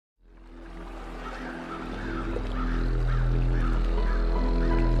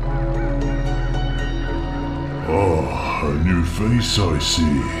face I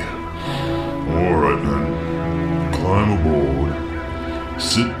see. Alright then, climb aboard,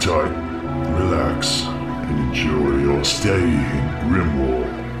 sit tight, relax, and enjoy your stay in Grimwall.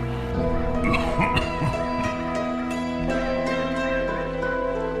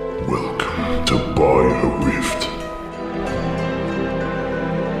 Welcome to Biorift.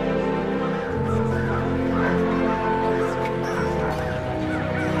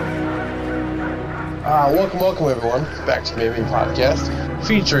 Welcome everyone, back to the Maybe Podcast,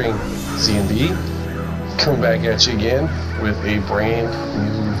 featuring Z&D, coming back at you again with a brand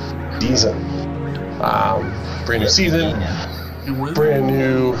new season. Brand new season, brand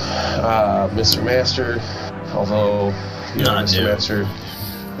new Mr. Master, although Mr. Master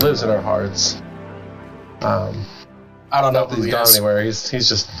lives in our hearts. I don't know if he's gone anywhere. He's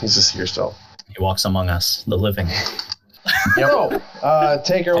just here still. He walks among us, the living. Yep.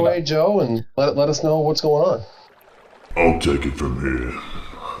 Take her away, Joe, and let us know what's going on. I'll take it from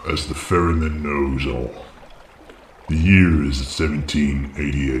here, as the ferryman knows all. The year is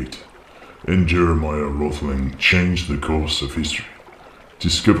 1788, and Jeremiah Rothling changed the course of history,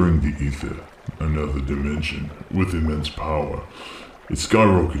 discovering the ether, another dimension with immense power. It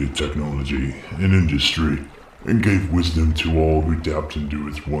skyrocketed technology and industry, and gave wisdom to all who tapped into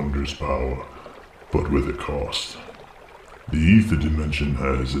its wondrous power, but with a cost. The ether dimension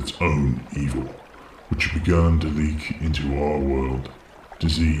has its own evil, which began to leak into our world.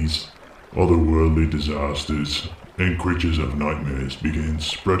 Disease, otherworldly disasters, and creatures of nightmares began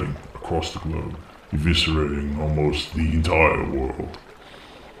spreading across the globe, eviscerating almost the entire world.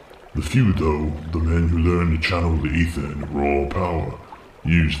 The few, though, the men who learned to channel the ether into raw power,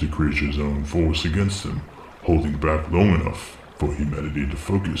 used the creature's own force against them, holding back long enough for humanity to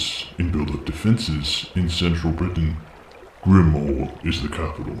focus and build up defenses in central Britain. Grimwall is the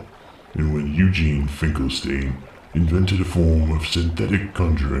capital, and when Eugene Finkelstein invented a form of synthetic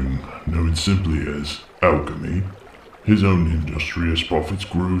conjuring known simply as alchemy, his own industrious profits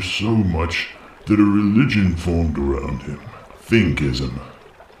grew so much that a religion formed around him, Finkism.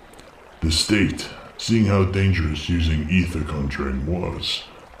 The state, seeing how dangerous using ether conjuring was,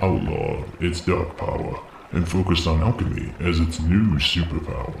 outlawed its dark power and focused on alchemy as its new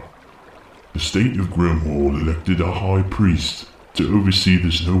superpower. The state of Grimwall elected a high priest to oversee the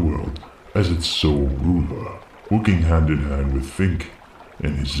snow world as its sole ruler, working hand in hand with Fink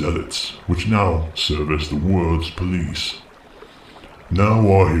and his zealots, which now serve as the world's police. Now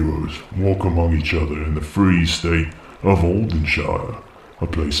our heroes walk among each other in the free state of Aldenshire, a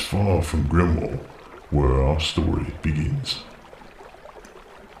place far from Grimwall, where our story begins.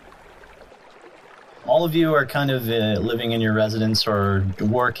 All of you are kind of living in your residence or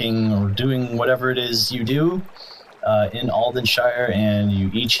working or doing whatever it is you do in Aldenshire, and you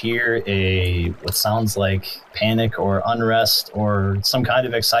each hear what sounds like panic or unrest or some kind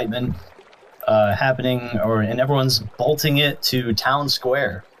of excitement happening, and everyone's bolting it to town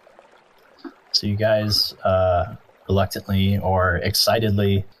square. So you guys reluctantly or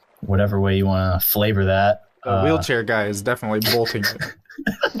excitedly, whatever way you want to flavor that. The wheelchair guy is definitely bolting it.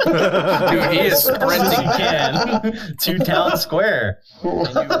 Dude, he is sprinting to town square.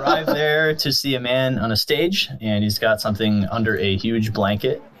 And you arrive there to see a man on a stage, and he's got something under a huge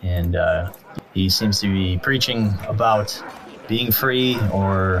blanket, and he seems to be preaching about being free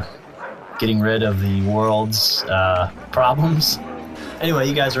or getting rid of the world's problems. Anyway,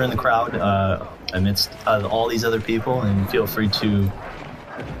 you guys are in the crowd amidst all these other people, and feel free to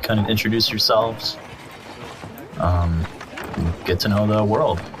kind of introduce yourselves. Get to know the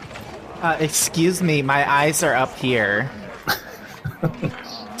world. Excuse me, my eyes are up here.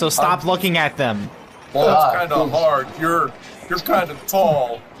 So stop looking at them. Well, that's kind of hard. You're kind of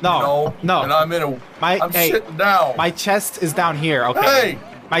tall. No. And I'm sitting down. My chest is down here, okay? Hey!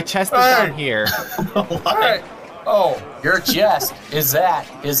 My chest is down here. Hey! Oh. Your chest is at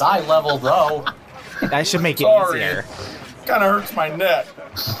his eye level, though. That should make it easier. Kind of hurts my neck.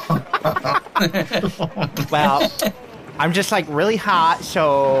 Well, I'm just really hot,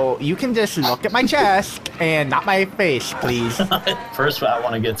 so you can just look at my chest and not my face, please. First, I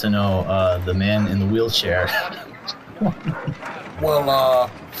want to get to know the man in the wheelchair.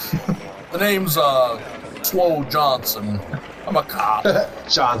 Well, the name's Flo Johnson. I'm a cop.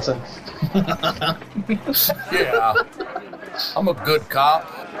 Johnson. Yeah. I'm a good cop.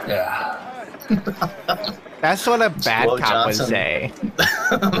 Yeah. That's what a bad Flo cop would Johnson. say.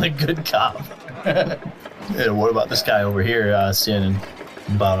 I'm a good cop. Yeah, what about this guy over here standing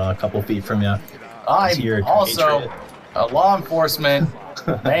about a couple feet from you? I'm also a law enforcement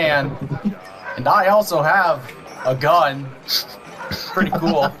man, and I also have a gun. Pretty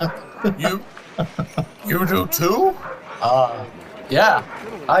cool. You do too? Yeah.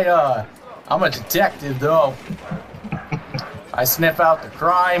 I'm a detective, though. I sniff out the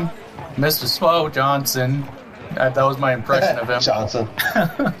crime. Mr. Slow Johnson. That was my impression of him. Johnson.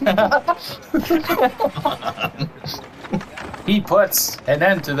 He puts an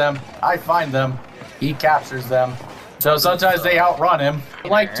end to them. I find them. He captures them. So sometimes they outrun him. I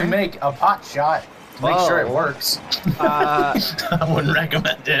like to make a pot shot to make sure it works. I wouldn't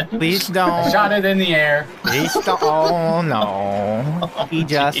recommend it. Please don't. Shot it in the air. Please don't. Oh no. He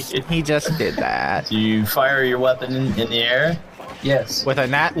just did that. Do you fire your weapon in the air? Yes. With a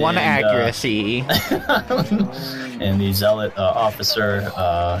nat 1 And, accuracy. And the zealot officer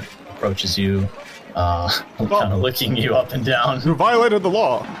approaches you, kind of looking you up and down. You violated the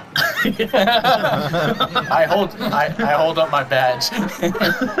law. I hold up my badge.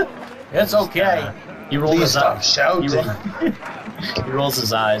 It's okay. He rolls Please his stop eyes. shouting. He rolls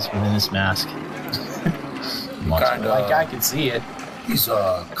his eyes within his mask. Kind Like of. I can see it. He's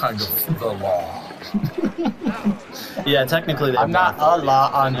kind of the law. Yeah, technically they're I'm not a law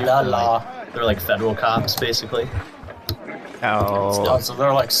on the law. They're like federal cops, basically. Oh. Oh, so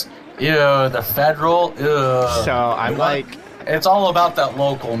they're like, ew, the federal. Ew. So I'm like, It's all about that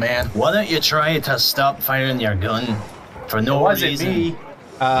local, man. Why don't you try to stop firing your gun for no Was it reason? me?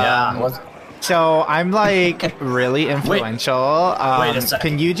 Yeah. so I'm like really influential. Wait a second.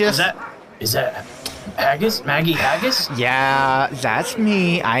 Can you just? Is that Haggis? Maggie Haggis? Yeah, that's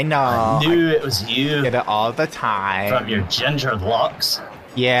me. I know. I knew it was you Get it all the time. from your ginger locks.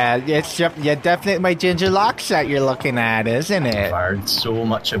 Yeah, it's definitely my ginger locks that you're looking at, isn't I've it? heard so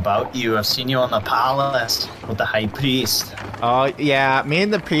much about you. I've seen you on the palace with the high priest. Oh yeah, me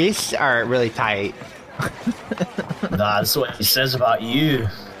and the priest are really tight. That's what he says about you.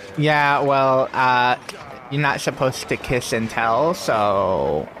 Yeah, well, you're not supposed to kiss and tell,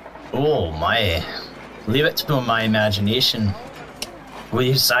 so Oh my. Leave it to my imagination. Will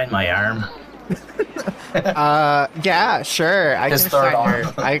you sign my arm? yeah, sure. I His can third sign your.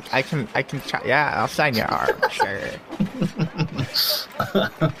 arm. I can try. Yeah, I'll sign your arm. Sure.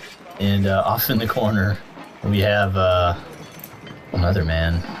 And off in the corner, we have another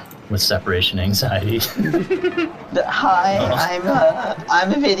man with separation anxiety. Hi,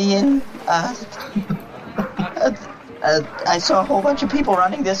 I'm Vivian. I saw a whole bunch of people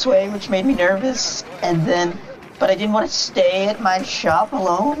running this way, which made me nervous, but I didn't want to stay at my shop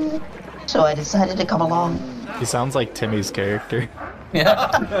alone, so I decided to come along. He sounds like Timmy's character.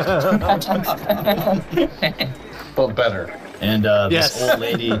 But better. And Yes. this old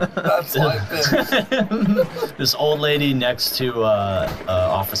lady, That's like this. this old lady next to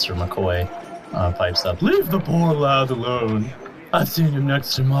Officer McCoy pipes up, "Leave the poor lad alone. I've seen him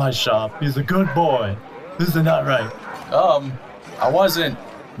next to my shop. He's a good boy. Isn't that right?" I wasn't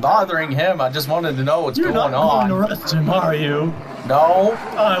bothering him. I just wanted to know what's You're going not on. going to arrest him, are you? No,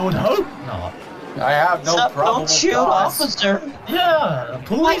 I would hope not. I have no Stop, probable don't shoot, cause. officer. Yeah,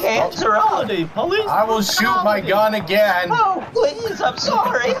 police. My hands are up. Police. I will shoot my gun again. Oh, please, I'm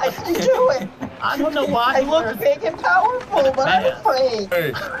sorry. I didn't do it. I don't know why. I look big and powerful, but I'm afraid.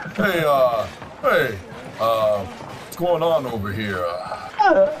 Hey, what's going on over here?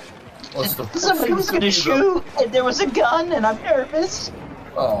 What's the Somebody was going to shoot, and there was a gun, and I'm nervous.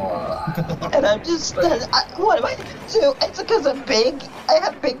 And I'm just, what am I going to do? It's because I'm big. I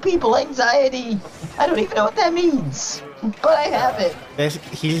have big people anxiety. I don't even know what that means. But I have it.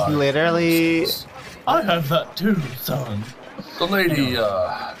 He's literally. I have that too, son. The lady,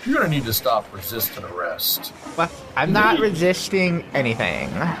 you're gonna need to stop resisting arrest. What? I'm not resisting anything.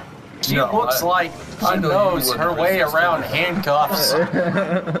 She No, looks like I she know you knows wouldn't her way resist around it. handcuffs.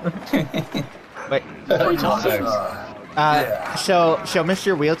 Wait. Yeah. So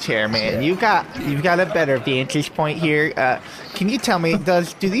Mr. Wheelchair Man, you've got a better vantage point here. Can you tell me,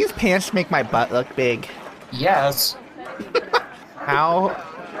 do these pants make my butt look big? Yes. How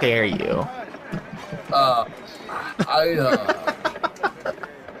dare you?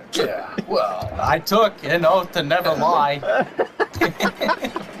 Yeah, well, I took an oath to never lie.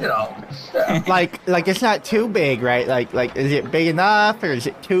 you know, yeah. Like it's not too big, right? Like is it big enough or is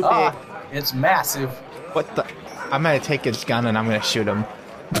it too big? It's massive. What the? I'm gonna take his gun and I'm gonna shoot him.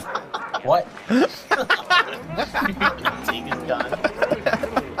 What? Take his gun.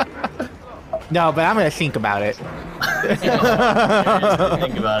 No, but I'm gonna think about it. Think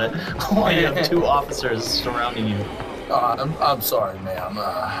about it. Why you have two officers surrounding you? I'm sorry, ma'am.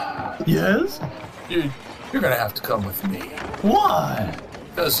 Yes? You're gonna have to come with me Why?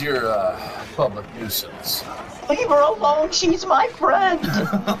 because you're a public nuisance. Leave her alone. She's my friend.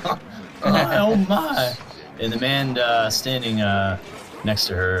 Oh my! And the man standing next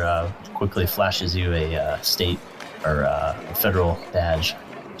to her quickly flashes you a state federal badge.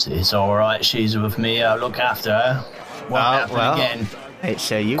 It's all right. She's with me. I'll look after her. Won't happen again. Hey,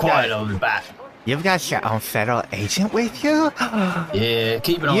 so you Quiet over the back. You've got your own federal agent with you? Yeah,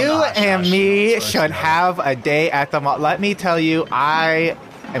 keep it on. You and me should have a day at the mall. Let me tell you, I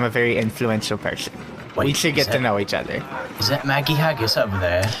am a very influential person. Wait, we should get to know each other. Is that Maggie Haggis over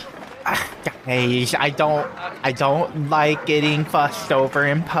there? Guys, I don't like getting fussed over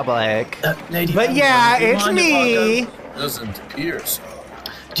in public. Lady but yeah, it's me. Doesn't appear so.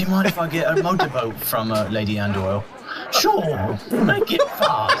 Do you mind if I get a motorboat from Lady Andoyle? Sure, make it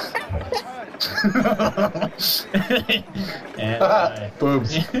fast. And,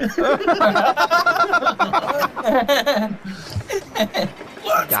 Boobs.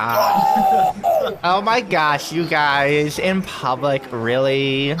 Oh my gosh, you guys in public,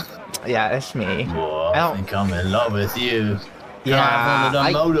 really? Yeah, it's me. Boy, I think I'm in love with you. Yeah, on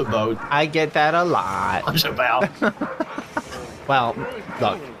the motorboat. I get that a lot. What's about? Well,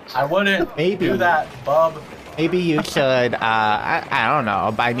 look. I wouldn't do that, bub. Maybe you should, I don't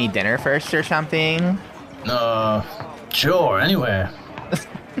know, buy me dinner first or something? Sure, anywhere.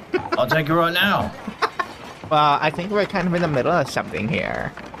 I'll take you right now. Well, I think we're kind of in the middle of something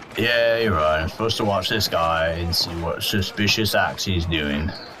here. Yeah, you're right. I'm supposed to watch this guy and see what suspicious acts he's doing.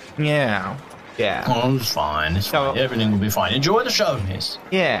 Yeah. Oh, it's fine. It's fine. Everything will be fine. Enjoy the show, miss.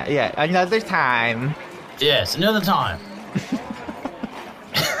 Yeah. Another time. Yes, another time.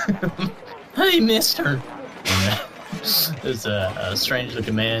 Hey, mister. There's a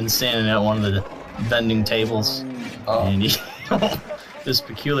strange-looking man standing at one of the vending tables. And this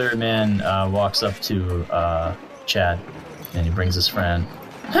peculiar man walks up to Chad, and he brings his friend.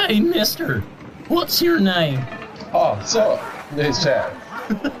 Hey, mister. What's your name? Oh, so, it's Chad.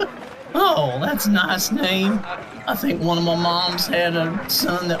 Oh, that's a nice name. I think one of my moms had a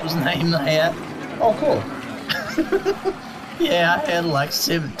son that was named that. Oh, cool. Yeah, I had like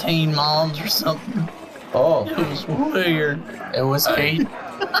 17 moms or something. Oh. It was weird. It was 8. 8.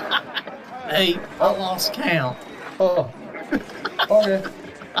 I lost count. Oh. Okay.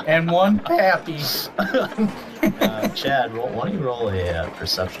 And 1 pappy. Chad, why don't you roll a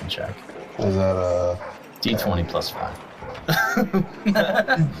perception check? Is that D20 plus 5.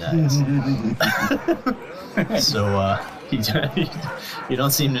 Nice. So, you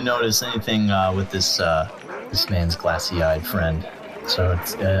don't seem to notice anything with this man's glassy-eyed friend. So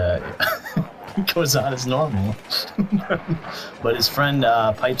it's it goes on as normal. But his friend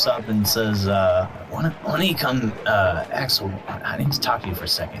pipes up and says, why don't you come, Axel, I need to talk to you for a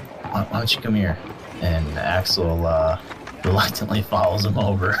second. Why don't you come here? And Axel reluctantly follows him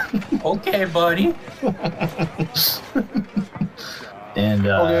over. Okay, buddy. And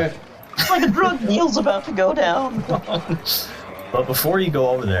okay. It's like a drug deal's about to go down. But before you go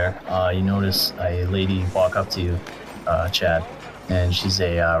over there, you notice a lady walk up to you, Chad, and she's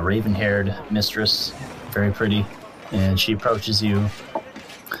a raven-haired mistress, very pretty, and she approaches you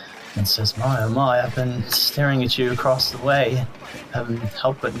and says, "My, oh my, I've been staring at you across the way. Haven't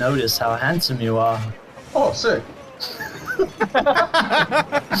helped but notice how handsome you are." Oh, sick.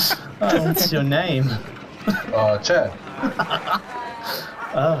 What's your name? Chad.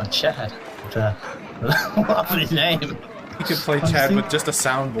 Oh, Chad. Lovely name. You could play Chad with just a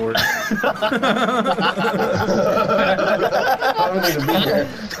soundboard. I don't need to be here.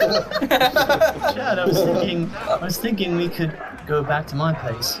 Chad, I was thinking we could go back to my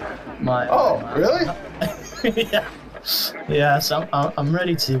place. Really? Yeah. So I'm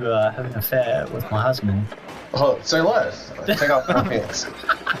ready to have an affair with my husband. Oh, say less. Take off my pants.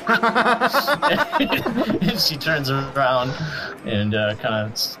 And she turns around and kind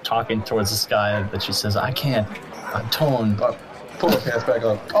of talking towards the sky, but she says, "I can't. I'm torn." Pull my pants back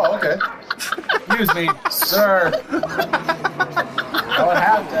on. Oh, okay. Excuse me, sir. I would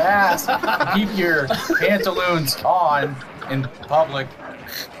have to ask, keep your pantaloons on in public.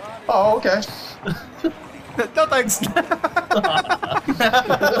 Oh, okay. No thanks.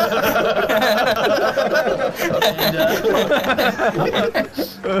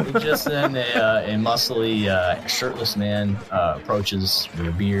 And just then, a muscly, shirtless man approaches with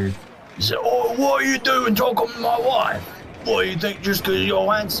a beard. He said, "Oh, what are you doing talking to my wife? What, you think just because you're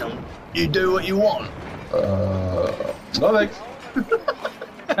handsome, you do what you want?" No thanks.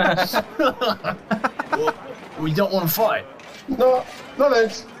 Well, we don't want to fight. No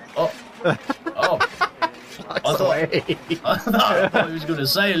thanks. Oh. I thought he was going to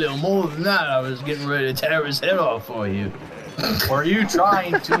say a little more than that. I was getting ready to tear his head off for you. Were you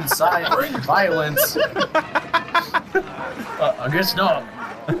trying to incite violence? I guess not.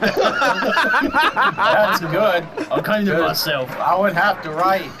 That's good. I came to myself. I would have to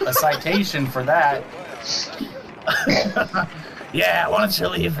write a citation for that. Yeah, why don't you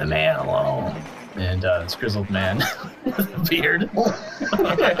leave the man alone? And this grizzled man with a beard walks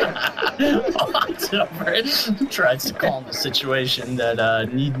over and tries to calm the situation that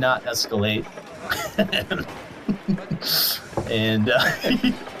need not escalate. And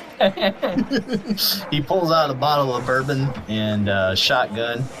he pulls out a bottle of bourbon and a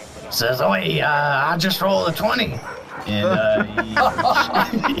shotgun. Says, "Oh, I just rolled a 20." And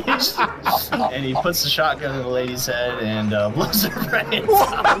he puts the shotgun in the lady's head and blows her brains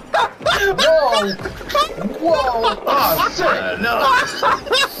out. Whoa! Whoa! Oh, shit! No.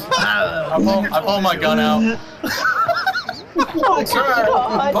 I pull my gun out. Sir,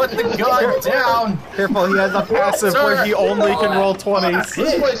 put the gun down. Careful, he has a passive where he only can roll 20s.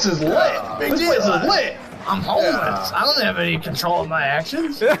 This place is lit! This place is lit! I'm homeless. I don't have any control of my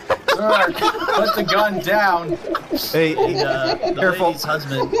actions. Sir, put the gun down. Hey, The careful. lady's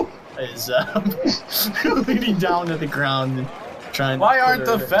husband is leaning down to the ground and trying Why to aren't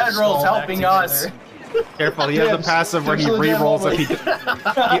put the her federals skull back helping us? together. Careful, he has a passive where he re-rolls if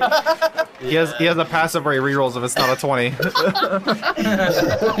he has a passive where he re-rolls if it's not a 20. That's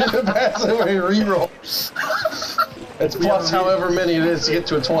the way reroll. It's plus however many it is to get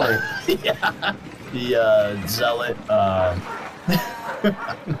to a 20. Yeah. The zealot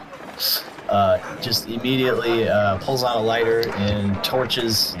just immediately pulls out a lighter and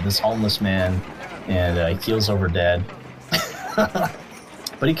torches this homeless man, and he keels over dead.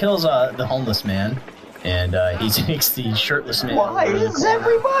 But he kills the homeless man, and he takes the shirtless man. Why over to the is corner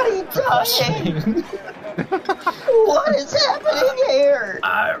everybody for questioning. dying? What is happening here?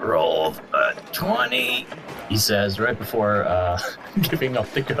 I rolled a 20, he says right before giving up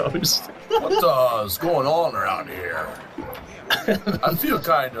the ghost. What is going on around here? I feel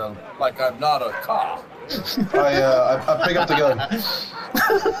kind of like I'm not a cop. I pick up the gun.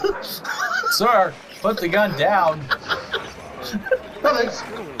 Sir, put the gun down. No, thanks.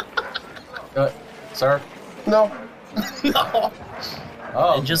 Sir? No. No.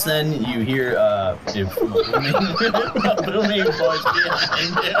 Oh. And just then you hear a booming voice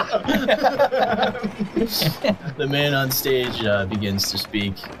behind you. The man on stage begins to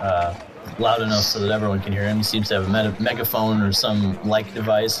speak loud enough so that everyone can hear him. He seems to have a megaphone or some like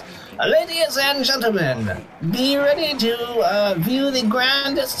device. Ladies and gentlemen, be ready to view the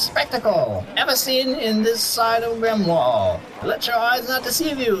grandest spectacle ever seen in this side of Grimwall. Let your eyes not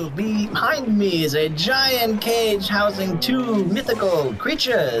deceive you. Behind me is a giant cage housing two mythical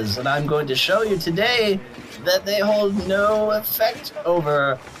creatures, and I'm going to show you today that they hold no effect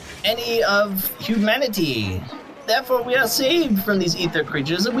over any of humanity. Therefore, we are saved from these ether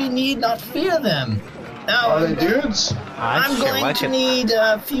creatures, and we need not fear them. Now, Are they dudes? I'm going to need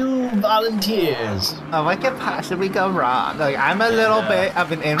a few volunteers. Oh, what could possibly go wrong? Like, I'm a little bit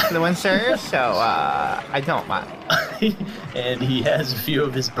of an influencer, so I don't mind. And he has a few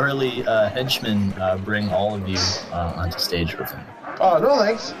of his burly henchmen bring all of you onto stage with him. Oh, no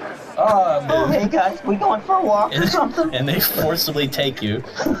thanks. Oh, hey guys, we going for a walk or something? And they forcibly take you.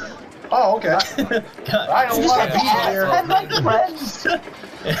 Oh, okay. I don't want to be here. I'm like friends.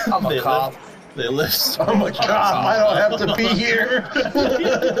 I'm a cop. They lift. I'm a cop. I don't have to be here.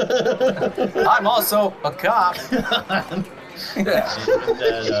 I'm also a cop.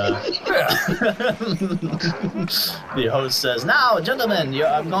 The host says, "Now, gentlemen,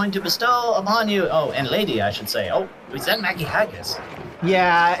 I'm going to bestow upon you." Oh, and lady, I should say. Oh, is that Maggie Haggis?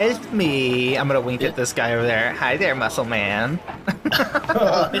 Yeah, it's me. I'm gonna wink at this guy over there. Hi there, muscle man.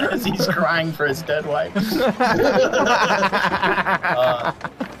 As he's crying for his dead wife.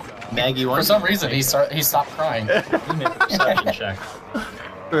 Maggie, For some reason, he stopped crying. Make a perception check.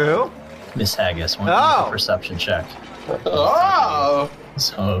 Who? Miss Haggis, want to make Oh. a perception check. Oh.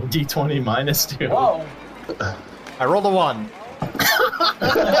 So D20 minus 2. Whoa. I rolled a 1.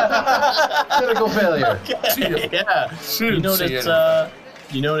 Critical failure. Yeah.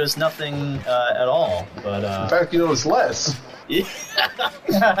 You notice nothing at all, but In fact, you notice less.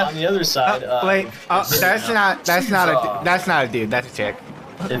 on the other side. Wait, that's not a dude. That's a chick.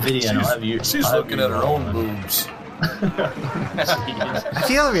 Vivian, I'll have you. She's I'll have looking you at her roll own one. boobs. I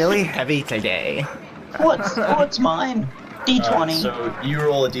feel really heavy today. What's mine? D20. So you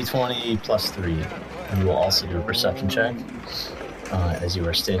roll a D20 plus 3, and you will also do a perception check. As you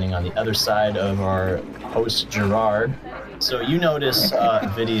are standing on the other side of our host Gerard. So you notice,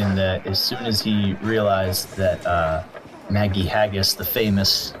 Vivian, that as soon as he realized that Maggie Haggis, the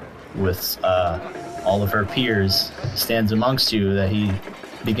famous, with all of her peers, stands amongst you, that he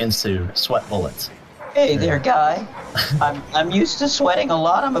begins to sweat bullets. Hey there, guy. I'm used to sweating a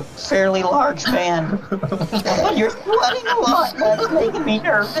lot. I'm a fairly large man. You're sweating a lot. That's making me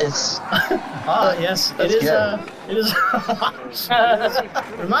nervous. Yes, it is. It is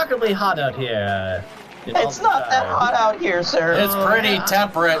remarkably hot out here. It's not that hot out here, sir. It's pretty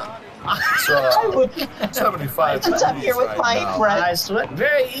temperate. It's 75 Since I'm here with right my now. friend. I sweat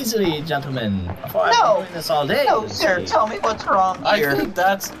very easily, gentlemen. Before I've been doing this all day. No, sir. Tell me what's wrong I here. think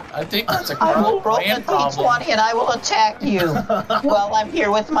that's a I will roll grand the problem. D20 and I will attack you while I'm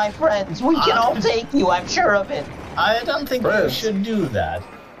here with my friends. We can all take you. I'm sure of it. I don't think you should do that.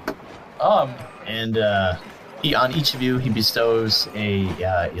 And on each of you, he bestows a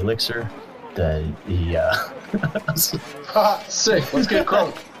elixir. Sick. Let's get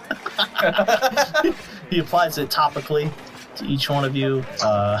crunk. He applies it topically to each one of you.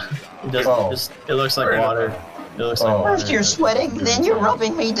 It doesn't. It looks like water. It looks like water. First you're sweating, then you're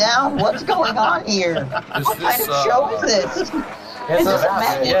rubbing me down. What's going on here? What kind of show is this? It's Is this a about to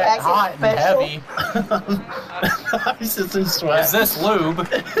Magic get Packet hot and special? heavy. He's just in sweat. Is this lube?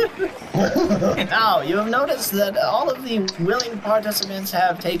 Now, you have noticed that all of the willing participants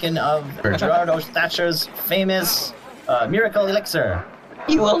have taken of Gerard Thatcher's famous miracle elixir.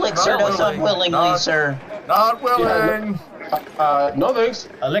 You elixir us willing. unwillingly, sir. Not willing. No thanks.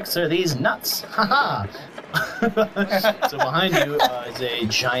 Elixir these nuts. Haha. So behind you is a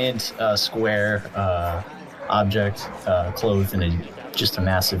giant square object clothed in just a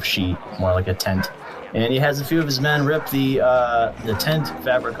massive sheet, more like a tent. And he has a few of his men rip the tent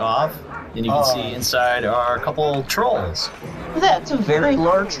fabric off, and you can see inside are a couple trolls. That's a very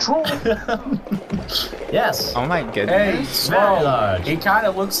large troll. Yes. Oh my Hey, goodness. Very Slow. large. He kind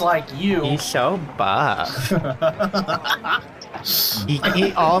of looks like you. He's so buff.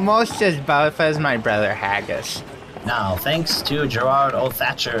 he almost as buff as my brother Haggis. Now, thanks to Gerard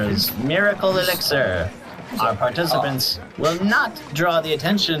Thatcher's miracle elixir, our participants will not draw the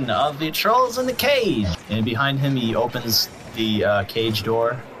attention of the trolls in the cage. And behind him, he opens the cage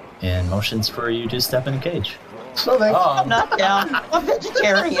door and motions for you to step in the cage. No thanks. I'm not down. I'm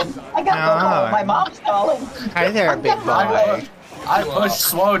vegetarian. I gotta go home. My mom's calling. Hi there, big boy. I pushed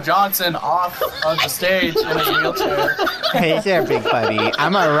Slow Johnson off of the stage in a wheelchair. Hey there, big buddy.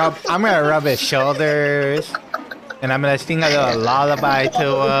 I'm gonna rub his shoulders, and I'm gonna sing a little lullaby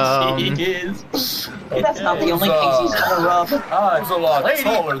to him. That's not the only things he's gonna rub. It's a lot Lady,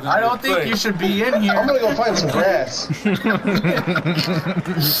 taller than I don't think you should be in here. I'm gonna go find some grass. Are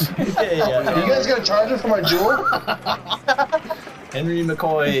you guys gonna charge me for my jewel? Henry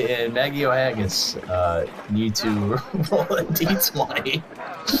McCoy and Maggie O'Haggis need to roll a d20.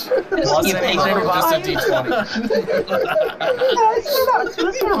 Wasn't anything, just a d20.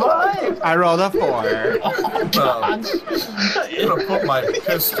 I rolled a 4. I'm gonna put my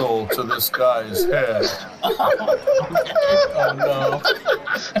pistol to this guy's head. Oh no.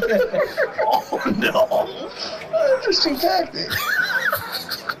 Oh no. Interesting tactic.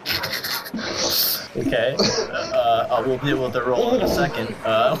 Okay. We'll deal with the roll in a second.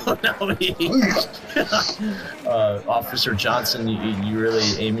 Officer Johnson, you really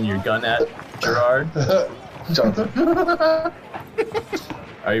aiming your gun at Gerard? Johnson.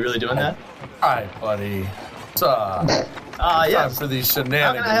 Are you really doing that? Alright, buddy. It's yes. time for these How can I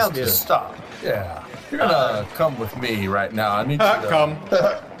help shenanigans you? to stop. Yeah. You're gonna come with me right now. I need you to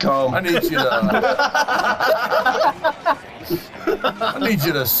Come. I need you to I need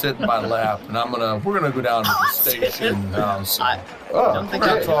you to sit in my lap, and we're gonna go down to the station house. I don't think we're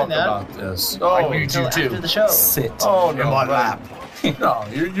I'm gonna doing talk that. about this. Oh, Until after the show. Sit Oh, no, in my man. lap. No,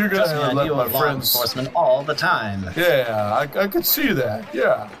 you're Trust me, gonna I let deal my with law friends. enforcement all the time. Yeah, I could see that.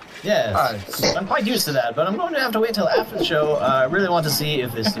 Yeah. Yes, Alright. I'm quite used to that, but I'm going to have to wait till after the show. I really want to see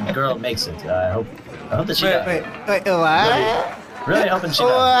if this girl makes it. I hope that she does. Wait, what? Really hoping she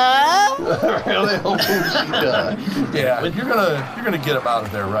does. What? Really hoping she does. Yeah, you're gonna get him out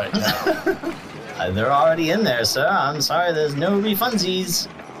of there right now. They're already in there, sir. I'm sorry, there's no refunsies.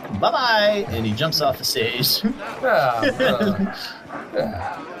 Bye-bye. And he jumps off the stage.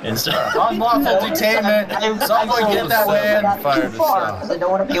 And starts Unlawful detainment. Someone get that man. Fire Too the far, shot. because I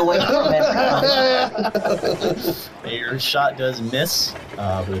don't want to be away from him. Your shot does miss,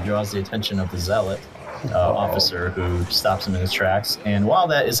 but it draws the attention of the zealot officer who stops him in his tracks. And while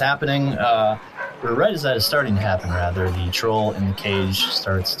that is happening, or right as that is starting to happen, rather, the troll in the cage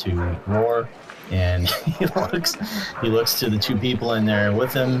starts to roar and he looks to the two people in there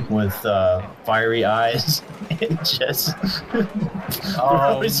with him with fiery eyes and just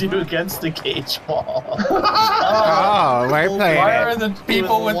throws you against the cage wall. We're playing Why it. are the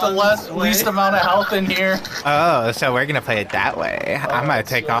people with the least amount of health in here? Oh, so we're gonna play it that way. I'm gonna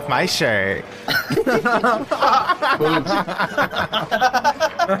take off my shirt.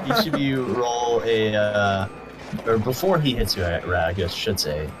 Each of you roll a, or before he hits you, I guess I should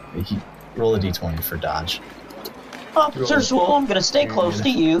say, roll a d20 for dodge. Officer Swole, I'm gonna stay close to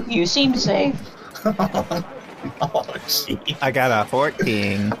you. You seem safe. Oh, gee. I got a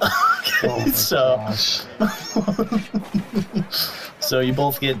 14. So you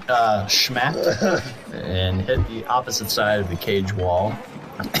both get schmacked and hit the opposite side of the cage wall.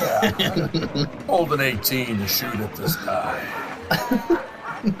 Hold an 18 to shoot at this guy.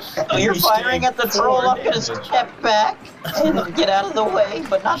 Oh, you're firing at the troll. I'm gonna step back and get out of the way,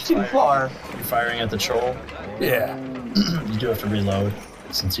 but not too far. You're firing at the troll. Yeah. You do have to reload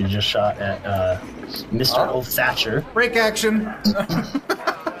since you just shot at Mr. O. Thatcher. Break action.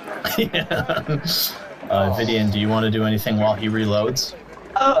 Yeah. Vidian, do you want to do anything while he reloads?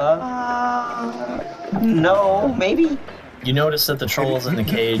 No, maybe. You notice that the trolls in the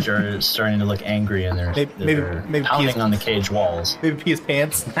cage are starting to look angry and they're Maybe pounding on the cage walls. Maybe pee his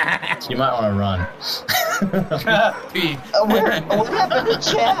pants. So you might want to run. What happened to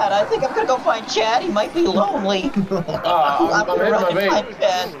Chad? I think I'm gonna go find Chad. He might be lonely. I'm gonna run and find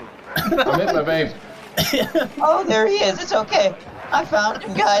Chad. I'm hitting my babe. Oh, there he is. It's okay. I found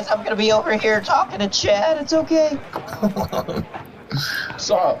him, guys. I'm gonna be over here talking to Chad. It's okay.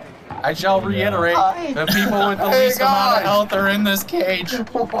 So, I shall reiterate, Hi. the people with the least amount of health are in this cage.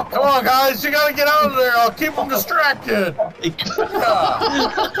 Come on, guys, you gotta get out of there. I'll keep them distracted.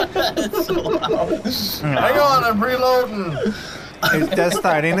 So loud. Hang on, I'm reloading. It's just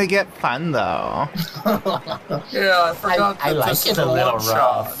starting to get fun, though. Yeah, I forgot I that like this it is a little one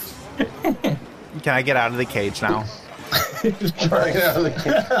shot. Can I get out of the cage now? trying to get out of the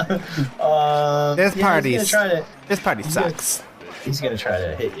cage. This party sucks. He's gonna try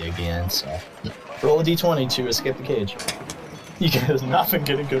to hit you again, so roll a d20 to escape the cage. You guys have not been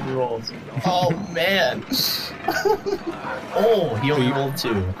getting good rolls. Oh man! Oh, he only rolled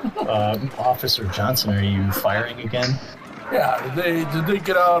 2. Officer Johnson, are you firing again? Yeah, did they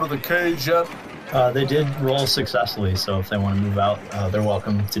get out of the cage yet? They did roll successfully, so if they want to move out, they're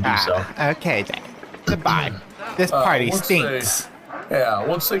welcome to do so. Okay then. Goodbye. This party once stinks.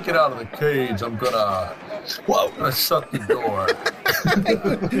 Once they get out of the cage, I'm gonna shut the door.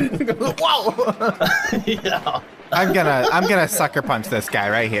 Whoa! Yeah. I'm gonna sucker punch this guy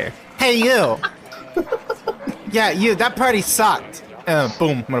right here. Hey you! Yeah, you. That party sucked.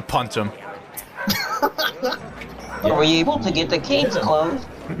 Boom! I'm gonna punch him. Are we able to get the cage closed?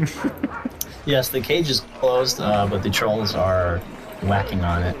 Yes, the cage is closed, but the trolls are whacking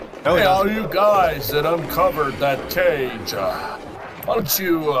on it. Oh, Hey, yeah. all you guys that uncovered that cage, why don't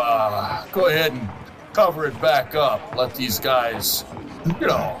you go ahead and cover it back up? Let these guys,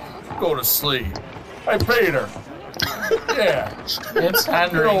 go to sleep. Hey, Peter. Yeah, It's get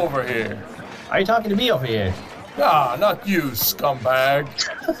Henry. over here. Are you talking to me over here? Nah, not you, scumbag.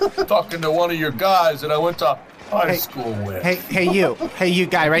 Talking to one of your guys that I went to high school with. Hey you. Hey you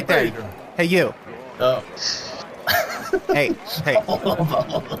guy right there. Peter. Hey you. Oh. Hey.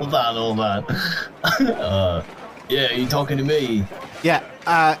 Hold on. Yeah, you talking to me? Yeah.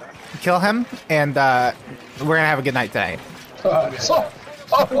 Kill him, and we're gonna have a good night tonight.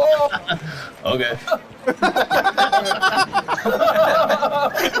 Okay.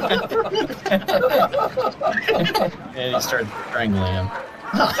 And he started strangling him.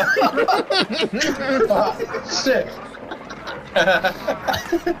 Sick.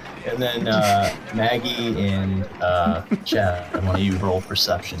 And then Maggie and Chad, I want you to roll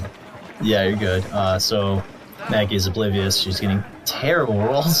perception. Yeah, you're good. So Maggie is oblivious. She's getting terrible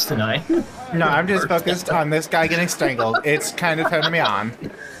rolls tonight. No, I'm just focused on this guy getting strangled. It's kind of turning me on.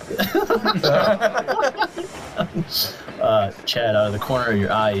 Chad, out of the corner of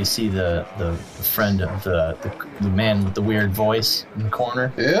your eye, you see the friend of the man with the weird voice in the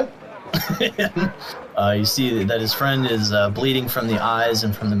corner. Yeah? You see that his friend is bleeding from the eyes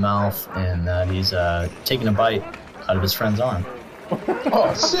and from the mouth, and that he's taking a bite out of his friend's arm.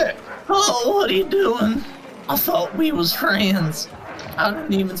 Oh, sick. Oh, what are you doing? I thought we was friends. I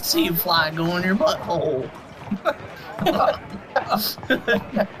didn't even see a fly go in your butthole.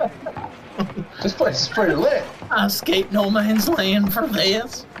 This place is pretty lit. I escaped no man's land for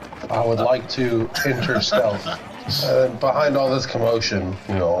this. I would like to enter stealth. Behind all this commotion,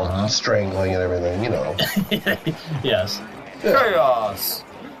 strangling and everything, Yes. Chaos.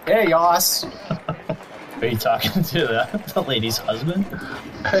 Chaos. Are you talking to the lady's husband?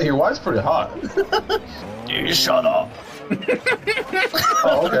 Hey, your wife's pretty hot. You shut up.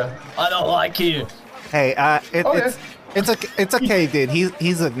 Oh, okay. I don't like you. Hey, Okay. it's okay, dude.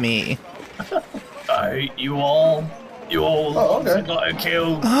 He's with me. I hate you all. You all Oh, okay. got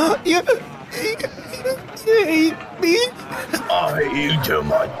killed. You hate me? I hate you to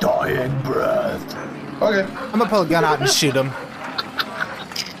my dying breath. Okay. I'm gonna pull a gun out and shoot him.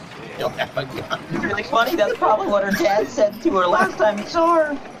 You'll have a gun. It's really funny. That's probably what her dad said to her last time he saw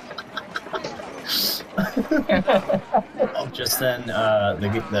her. Oh, just then,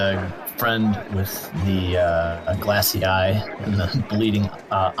 the friend with the glassy eye and the bleeding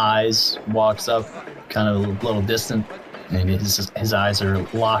eyes walks up, kind of a little distant, and his eyes are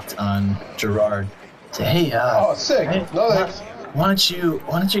locked on Gerard. Say, hey, Oh, sick. hey, No thanks. why don't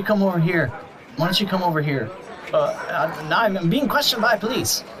you come over here? Why don't you come over here? Now I'm being questioned by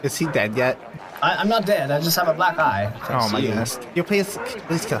police. Is he dead yet? I'm not dead. I just have a black eye. Oh my goodness! You please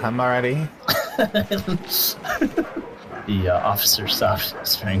kill him already. The officer stopped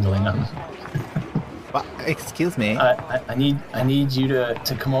strangling him. Well, excuse me. I need you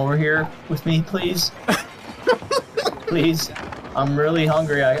to come over here with me, please. Please, I'm really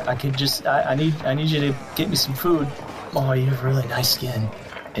hungry. I need you to get me some food. Oh, you have really nice skin.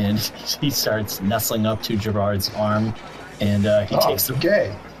 And he starts nestling up to Gerard's arm, and he takes the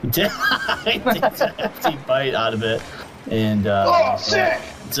gay. he takes an empty bite out of it, and Sick!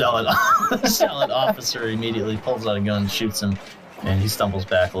 Zealot officer immediately pulls out a gun and shoots him, and he stumbles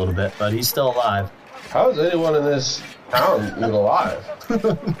back a little bit, but he's still alive. How is anyone in this town even alive?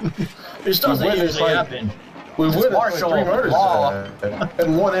 This doesn't witnessed, usually like, happen. We witnessed like martial 3 murders law. today,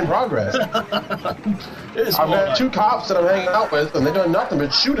 and 1 in progress. It's I've more got like, 2 cops that I'm hanging out with, and they're doing nothing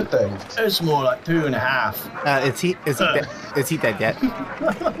but shoot at things. it's more like 2.5. Is he dead yet?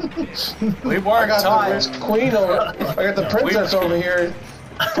 We I weren't got the taught. rich queen over. I got the princess over here,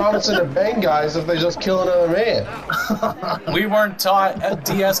 promising to bang guys if they just kill another man. We weren't taught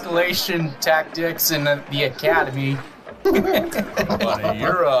de-escalation tactics in the academy. Buddy,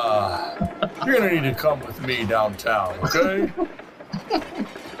 you're gonna need to come with me downtown, okay?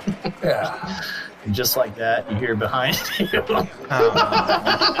 Yeah. And just like that, you hear behind you.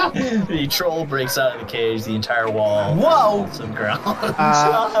 The troll breaks out of the cage, the entire wall. Whoa! Some ground.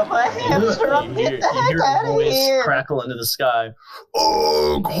 Son of a hamster, I'm you get the hear heck out a of voice here! crackle into the sky.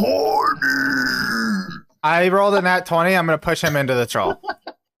 Ugh, horny. I rolled a nat 20. I'm gonna push him into the troll.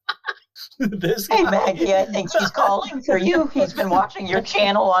 This Hey guy- Maggie, I think he's calling for you. He's been watching your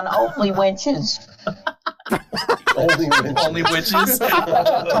channel on Only Winches. Only witches.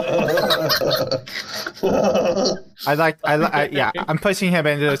 Yeah, I'm pushing him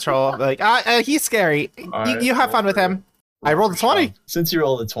into the troll. Like, he's scary. right. You have fun with him. I rolled a 20. Since you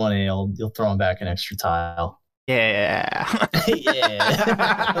rolled a 20, you'll throw him back an extra tile. Yeah.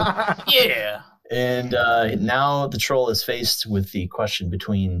 Yeah. Yeah. And now the troll is faced with the question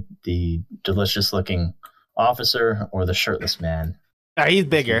between the delicious-looking officer or the shirtless man. He's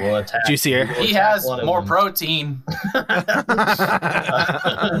bigger, We'll attack- juicier. we'll He attack has one of more them. protein.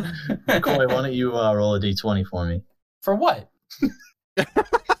 Coy, why don't you roll a d20 for me? For what?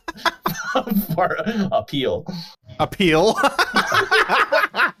 For appeal. Appeal.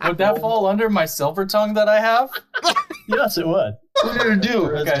 Would that fall under my silver tongue that I have? Yes, it would. What are you gonna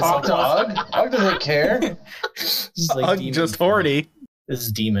do? Okay, Talk so- to Ugg? Ugg doesn't care. This is like demon Just form. horny. This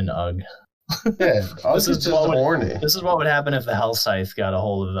is demon Ugg. Yeah, Ugg This is is just what would- horny. This is what would happen if the Hell Scythe got a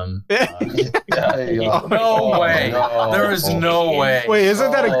hold of them. There you go. No way. no. There is no way. Wait,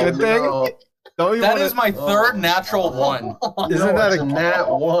 isn't that a good thing? No. Don't you That wanna- is my third natural one. Isn't No, that it's a nat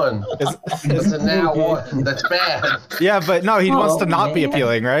 1. It's a nat 1. That's bad. Yeah, but no, he wants to not be man.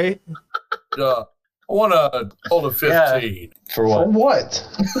 appealing, right? I want to hold a 15. For For what? what?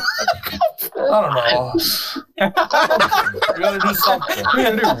 I don't know. You gotta do something. What are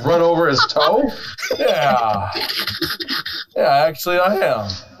you gonna do? Run over his toe? Yeah. Yeah, actually, I am.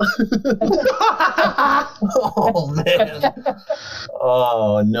 Oh man.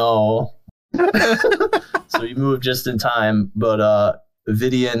 Oh no. So you moved just in time, but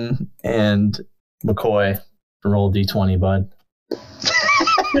Vidian and McCoy roll d20, bud.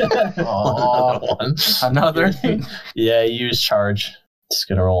 Aw. One. Another. Yeah, you use charge. Just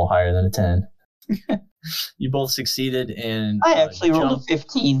gonna roll higher than a 10. You both succeeded and I actually rolled a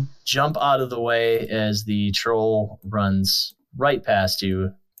 15. jump out of the way as the troll runs right past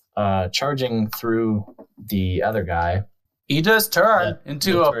you, charging through the other guy. He just turned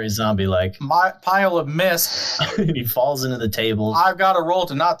into Looks a very zombie-like. pile of mist. He falls into the tables. I've got to roll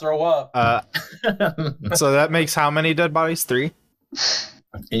to not throw up. So that makes how many dead bodies? 3?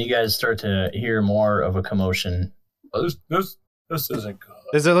 And you guys start to hear more of a commotion. This isn't good.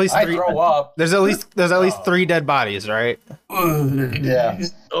 There's at least I three. throw up. There's at least 3 dead bodies, right? Yeah.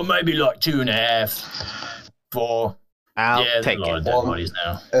 Or maybe like 2.5, 4. I'll Yeah, take there's a lot of it. dead bodies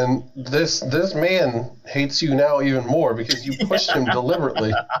now. And this man hates you now even more because you pushed him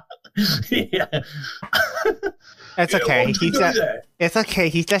deliberately. Yeah. It's okay. It's okay.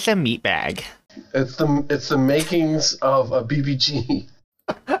 He's just a meatbag. It's the makings of a BBG.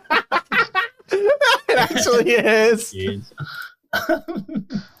 It actually is. Jeez.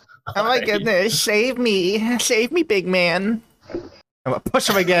 Oh my goodness! Save me, big man. I'm gonna push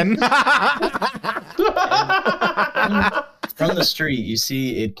him again. From the street, you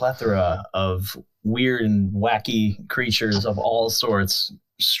see a plethora of weird and wacky creatures of all sorts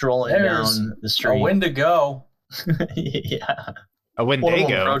strolling There's down the street. A Wendigo. Yeah. A One of them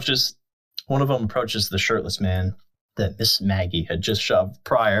Wendigo. approaches the shirtless man that Miss Maggie had just shoved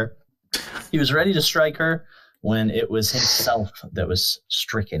prior. He was ready to strike her when it was himself that was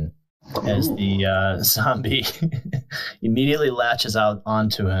stricken, as the zombie immediately latches out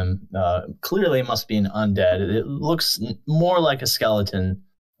onto him. Clearly must be an undead. It looks more like a skeleton,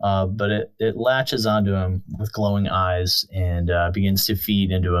 but it latches onto him with glowing eyes and begins to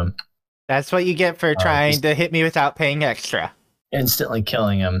feed into him, That's what you get for trying to hit me without paying extra. instantly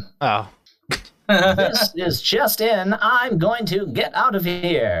killing him. Oh. This is just in. I'm going to get out of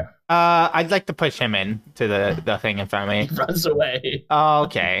here. I'd like to push him in to the thing in front of He me. runs away.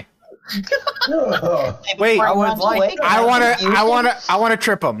 Okay. Before Wait, he I would runs like- away, I wanna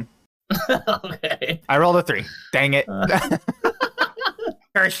trip him. Okay. I rolled a 3. Dang it.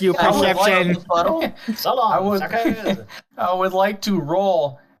 Curse you, I would like perception. to befuddle. So long. I would- suckers. I would like to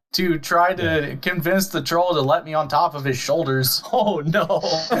roll to try to convince the troll to let me on top of his shoulders. Oh no.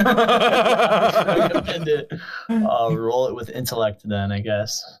 Recommend it. Roll it with intellect then, I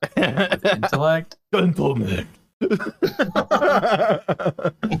guess. Intellect. Gentlemen.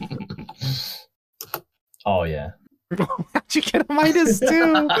 Oh yeah. How'd you get a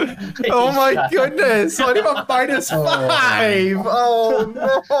 -2? Oh my goodness. What if a -5? Oh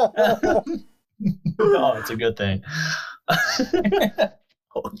no. Oh, it's a good thing.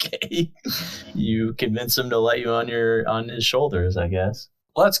 Okay. You convince him to let you on his shoulders, I guess.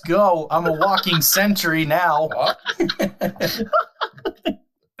 Let's go. I'm a walking sentry now.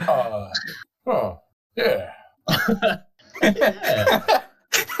 Yeah. Yeah.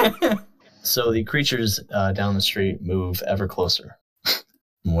 So the creatures down the street move ever closer.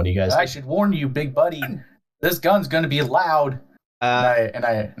 What do you guys I do? should warn you, big buddy. This gun's gonna be loud. And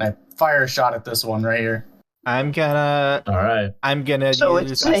I fire a shot at this one right here. I'm gonna All right. So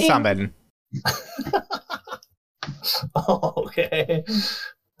use it's a saying- summon. Okay.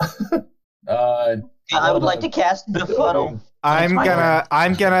 I would like to cast befuddle. I'm my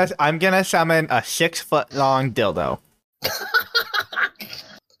gonna summon a 6-foot-long dildo.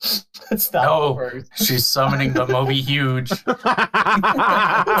 That's not No, words. she's summoning the Moby Huge. Son,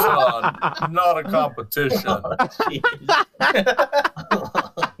 not a competition.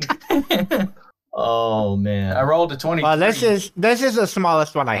 Oh man. I rolled a 20. Well, this is the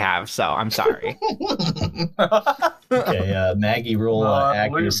smallest one I have, so I'm sorry. Okay, Maggie, roll I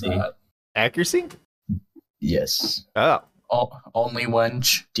believe accuracy. that. Accuracy? Yes. Oh. Only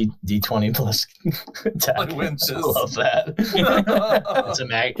wench. D20 plus attack. Only winches. I love that.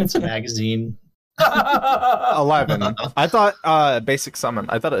 It's a magazine. 11. I thought basic summon.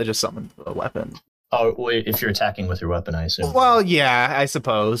 I thought it just summoned a weapon. Oh wait, if you're attacking with your weapon, I assume. Well, yeah, I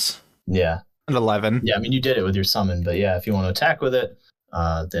suppose. Yeah. An 11. Yeah, I mean you did it with your summon, but yeah, if you want to attack with it,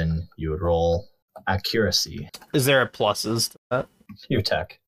 then you would roll accuracy. Is there a pluses to that? Your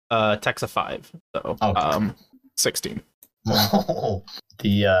attack. Tech's a 5. So Okay. 16. the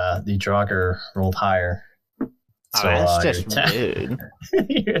Draugr rolled higher. Oh, that's your just attack, rude.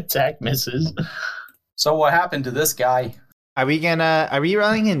 your attack misses. So what happened to this guy? Are we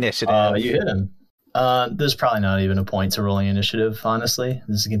rolling initiative? You hit him. There's probably not even a point to rolling initiative, honestly.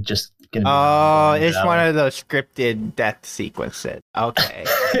 This is just gonna be Oh, it's one of those scripted death sequences. Okay.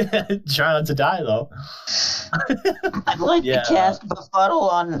 Try not to die though. I'd like Yeah. to cast befuddle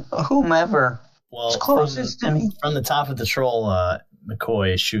on whomever Well, is closest to me. from the top of the troll,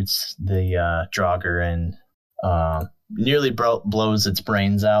 McCoy shoots the Draugr and nearly blows its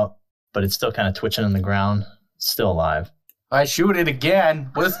brains out, but it's still kind of twitching on the ground. It's still alive. I shoot it again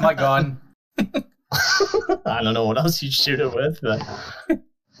with my gun. I don't know what else you'd shoot it with, but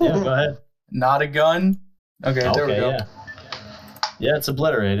yeah, go ahead. Not a gun. Okay, there we go. Yeah. Yeah, it's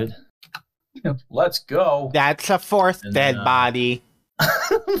obliterated. Let's go. That's a 4th And, dead body.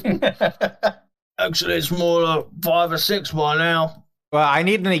 Actually, it's more like 5 or 6 by now. Well, I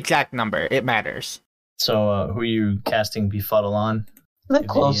need an exact number. It matters. So, who are you casting Befuddle on? The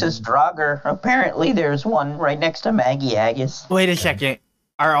closest Draugr. Apparently, there's one right next to Maggie Agus. Wait a second.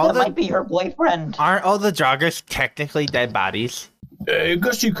 That might be her boyfriend. Aren't all the Draugrs technically dead bodies? I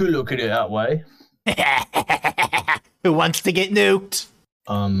guess you could look at it that way. Who wants to get nuked?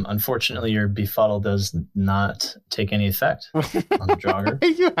 Unfortunately, your Befuddle does not take any effect on the Draugr. Are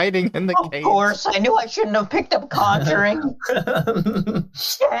you hiding in the cave? Of course, I knew I shouldn't have picked up Conjuring. Dang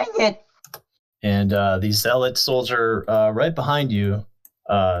it. And the Zealot soldier right behind you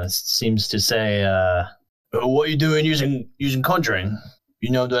seems to say, what are you doing using Conjuring? You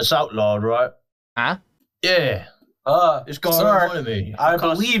know that's outlawed, right? Huh? Yeah. This guy sir, in front of me. I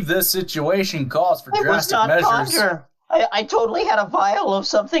believe this situation calls for It was drastic not measures. Conjure. I totally had a vial of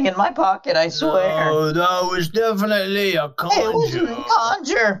something in my pocket, I swear. No, that was definitely a Conjure. It wasn't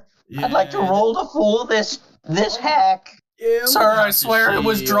Conjure. I'd like to roll to fool this hack. Yeah, Sir, I swear it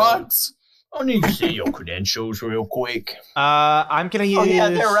was drugs. I need to see your credentials real quick. I'm gonna use. Oh yeah,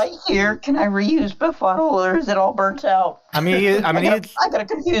 they're right here. Can I reuse Befuddle, or is it all burnt out? I'm gonna use. I gotta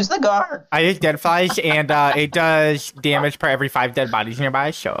confuse the guard. I use Dead Flies, and it does damage per every 5 dead bodies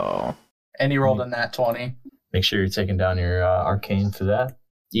nearby. So. And he rolled a nat 20. Make sure you're taking down your arcane for that.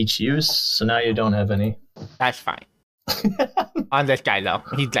 Each use, so now you don't have any. That's fine. On this guy though,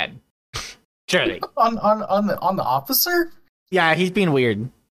 he's dead. Surely. On the officer? Yeah, he's being weird.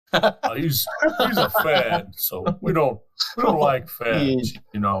 He's a fad, so we don't like fads,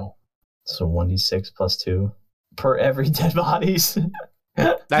 you know. So 1d6 plus 2 per every dead bodies.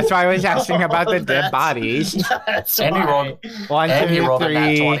 That's why I was asking about the dead bodies. And he rolled 1, 2,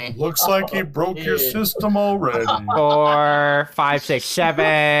 3. Looks like he broke your system already. 4, 5, 6,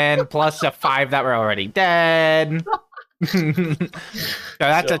 7, plus the 5 that were already dead. So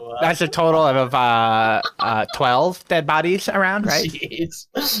that's a total of 12 dead bodies around, right? Jeez.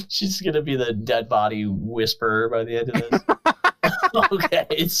 She's gonna be the dead body whisperer by the end of this.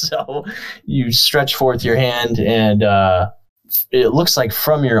 Okay, so you stretch forth your hand, and it looks like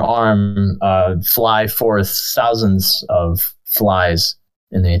from your arm fly forth thousands of flies,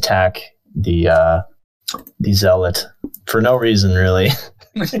 and they attack the zealot for no reason, really.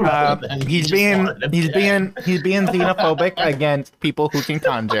 He's being xenophobic against people who can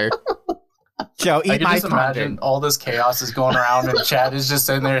conjure. So I eat can my just imagine conjure. all this chaos is going around and Chad is just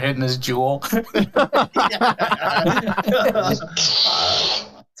sitting there hitting his jewel.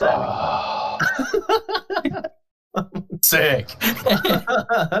 Sick.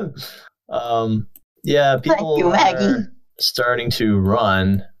 Yeah, people Thank you, Maggie. are starting to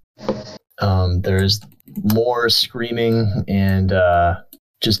run. There's more screaming and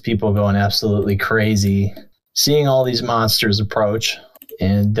just people going absolutely crazy, seeing all these monsters approach,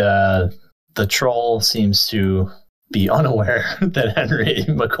 and the troll seems to be unaware that Henry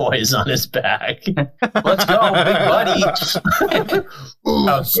McCoy is on his back. Let's go, big buddy.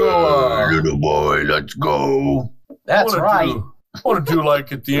 Little boy, let's go. That's right. I want to do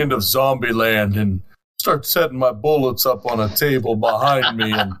like at the end of Zombieland and start setting my bullets up on a table behind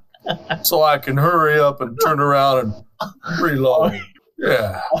me, and so I can hurry up and turn around and reload.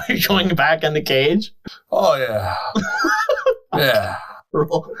 Yeah. Are you going back in the cage? Oh yeah. Yeah.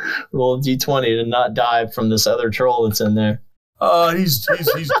 Roll a d20 to not die from this other troll that's in there. He's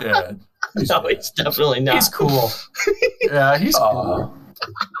dead. No, he's definitely not. He's cool. Yeah, he's cool.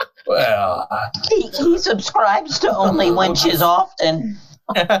 Well, He subscribes to Only When She's Often.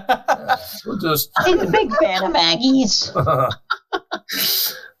 we'll just. He's a big fan of Maggie's.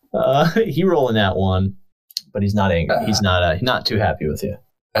 He rolling that one, but he's not angry. He's not too happy with you.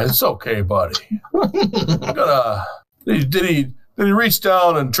 It's okay, buddy. I'm gonna. Did he reach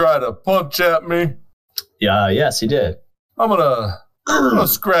down and try to punch at me? Yeah, yes, he did. I'm gonna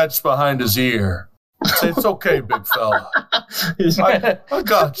scratch behind his ear. Say, it's okay, big fella. I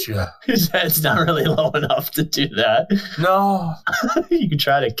got you. His head's not really low enough to do that. No. You can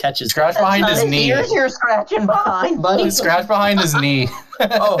try to catch his Scratch behind his knee. Ears you're scratching behind, buddy. Scratch behind his knee.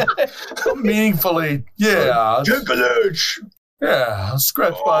 Oh, meaningfully, yeah. Ticklish. Yeah,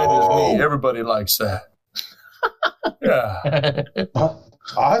 scratch behind his knee. Everybody likes that. Yeah.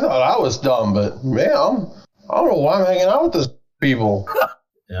 I thought I was dumb, but man, I don't know why I'm hanging out with these people.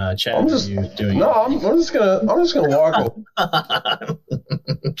 Chad, I'm just are you doing no. I'm just gonna walk away.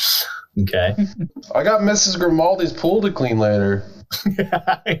 Okay. I got Mrs. Grimaldi's pool to clean later.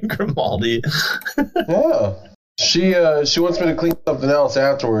 Grimaldi. Yeah. She wants me to clean something else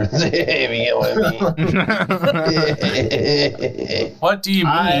afterwards. If you get what I mean. What do you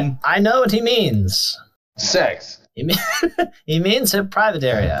mean? I know what he means. Sex. He means a private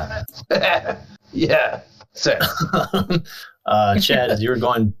area. Yeah. 6. Chad, as you were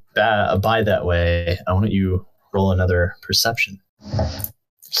going by that way, I want you roll another perception.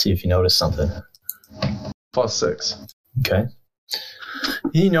 See if you notice something. +6. Okay.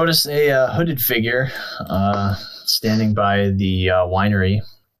 You notice a hooded figure standing by the winery,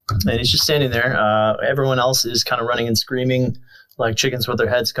 and he's just standing there. Everyone else is kind of running and screaming like chickens with their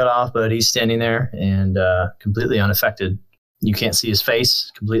heads cut off, but he's standing there and completely unaffected. You can't see his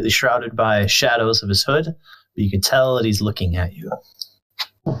face, completely shrouded by shadows of his hood, but you can tell that he's looking at you.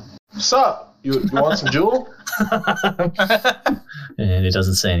 What's up? You want some Jewel? And he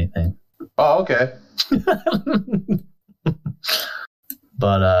doesn't say anything. Oh, okay.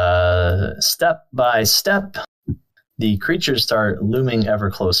 But step by step, the creatures start looming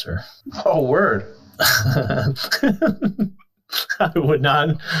ever closer. Oh, word. I would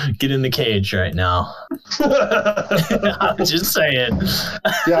not get in the cage right now. I'm just saying.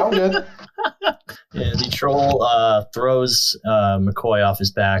 Yeah, I'm good. And the troll throws McCoy off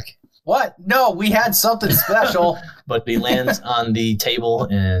his back. What? No, we had something special. But he lands on the table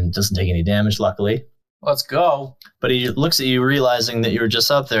and doesn't take any damage, luckily. Let's go. But he looks at you, realizing that you were just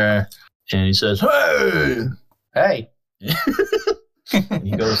up there, and he says, "Hey!" Hey. And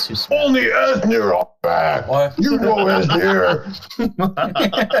he goes to smash. Only Esnir on back. What? You know Esnir.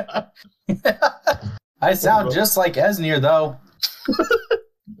 I sound just like Esnir, though.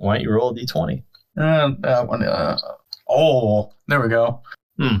 Why don't you roll a d20? There we go.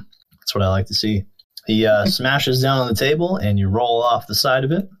 That's what I like to see. He smashes down on the table, and you roll off the side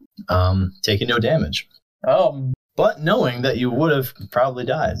of it, taking no damage. But knowing that you would have probably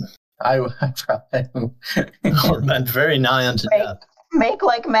died. I probably Or been very nigh unto death. Make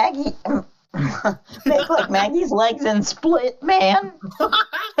like Maggie. Make like Maggie's legs and split, man.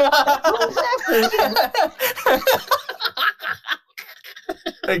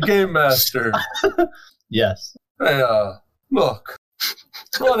 Hey, Game Master. Yes. Hey, look.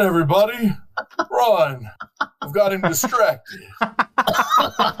 Run, everybody. Run. I've got him distracted.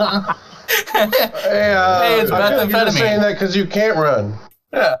 Hey, it's I feel like you're just saying methamphetamine. that because you can't run.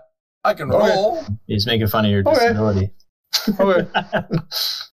 Yeah, I can roll. He's making fun of your Okay. disability. Okay.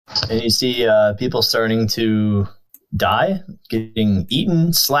 And you see people starting to die, getting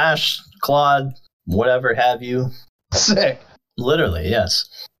eaten, slashed, clawed, whatever have you. Sick. Literally, yes.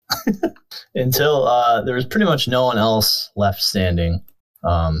 Until there was pretty much no one else left standing,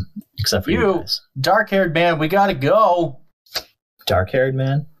 except for you guys. Dark-haired man, we gotta go. Dark-haired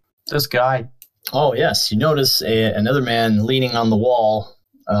man? This guy. Oh, yes. You notice another man leaning on the wall.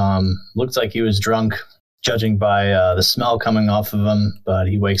 Looks like he was drunk, judging by the smell coming off of him, but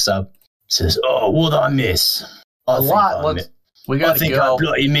he wakes up, says, "Oh, what I miss? We gotta I think go. I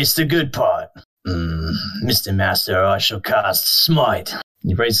bloody missed the good part. Mr. Master, I shall cast Smite."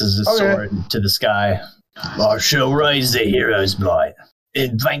 He raises his sword to the sky. "I shall raise the hero's blight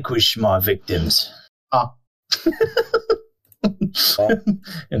and vanquish my victims." And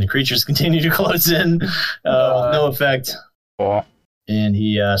the creatures continue to close in with no effect. And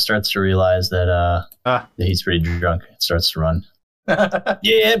he starts to realize that he's pretty drunk and starts to run.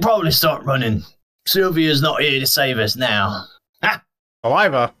 Yeah, probably start running. Sylvia's not here to save us now.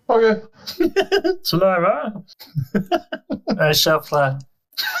 Saliva. Okay. Saliva. I shall fly.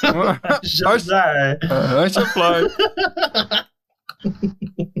 I shall fly.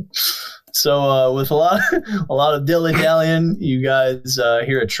 So with a lot of dilly-dallying, you guys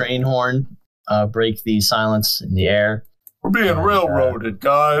hear a train horn break the silence in the air. We're being railroaded,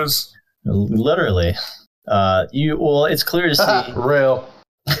 guys. Literally. It's clear to see. Rail.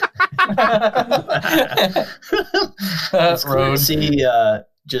 It's clear to see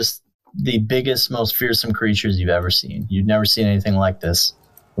just the biggest, most fearsome creatures you've ever seen. You've never seen anything like this.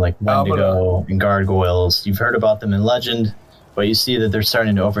 Like Wendigo and gargoyles. You've heard about them in legend, but you see that they're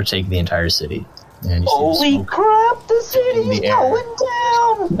starting to overtake the entire city. And you see Holy crap, the city's going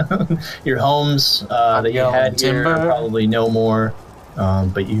down! Your homes that you had here are probably no more,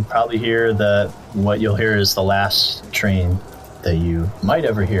 but you probably hear that what you'll hear is the last train that you might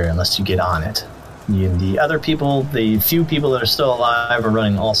ever hear unless you get on it. The other people, the few people that are still alive, are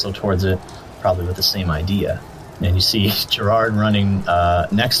running also towards it, probably with the same idea. And you see Gerard running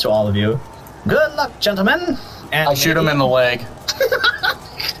next to all of you. Good luck, gentlemen! And I shoot him in the leg.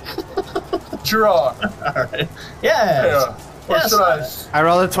 Gerard. All right. Yes. I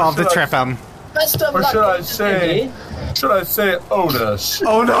rolled a 12 to trip him. Best of Or luck. should I say? Should I say Otis?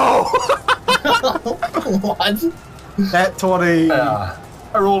 Oh no! What? That 20. Yeah.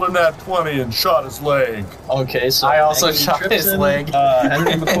 I rolled a nat 20 and shot his leg. Okay, so I also Maggie shot trips his him, leg.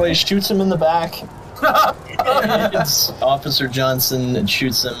 Henry McCoy shoots him in the back. And Officer Johnson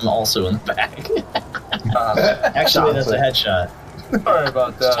shoots him also in the back. Actually, that's a headshot. Sorry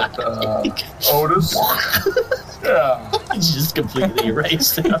about that, Otis. Yeah. He's just completely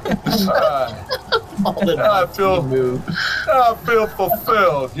erased him. All the I feel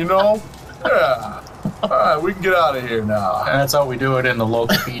fulfilled, you know? Yeah. All right, we can get out of here now. And that's how we do it in the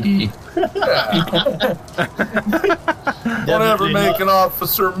local PD. Don't ever make an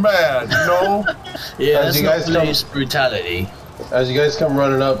officer mad, you know? Yeah, As that's you guys police brutality. As you guys come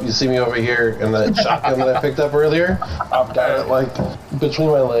running up, you see me over here in the shotgun that I picked up earlier. I've got it like between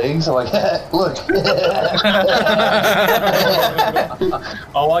my legs. I'm like, look.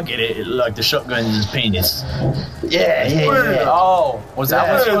 Oh, I get it. Like the shotgun is his penis. Yeah. Oh, was that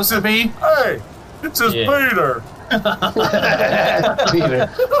what it's supposed to be? Hey, it's his Peter. Peter.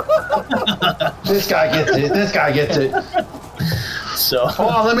 This guy gets it. So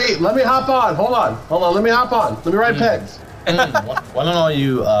Hold on, let me hop on. Hold on, let me hop on. Let me ride pegs. why don't all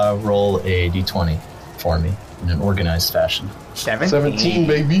you roll a d20 for me in an organized fashion? 17,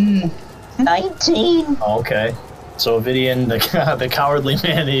 baby. 19. Okay. So Vidian, the cowardly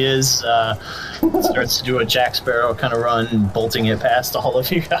man he is, starts to do a Jack Sparrow kind of run, bolting it past all of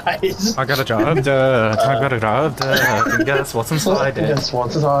you guys. I got a job. Guess what's inside it? Yes,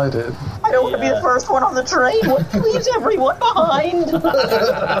 once as I did. I don't want to be the first one on the train. What leaves everyone behind?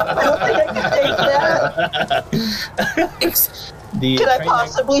 I don't think I can take that. Can I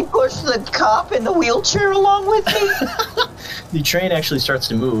possibly push the cop in the wheelchair along with me? The train actually starts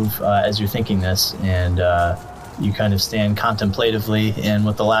to move as you're thinking this, and you kind of stand contemplatively, and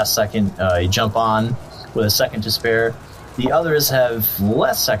with the last second, you jump on with a second to spare. The others have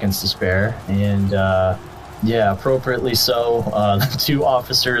less seconds to spare, and appropriately so. The two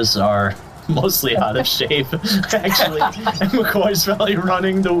officers are mostly out of shape, actually, and McCoy's probably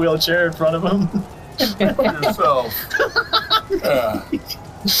running the wheelchair in front of him. Yourself. Yeah.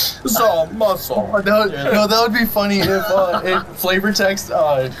 It's all muscle. That would be funny if flavor text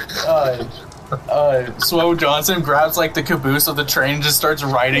Swow Johnson grabs like the caboose of the train and just starts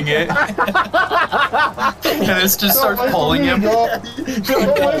riding it. And it just starts pulling him. Don't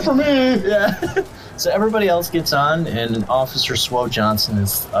wait for me. Yeah. So everybody else gets on, and Officer Swow Johnson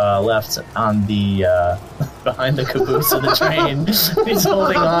is left on the behind the caboose of the train. He's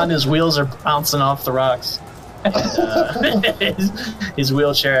holding on. His wheels are bouncing off the rocks. And, his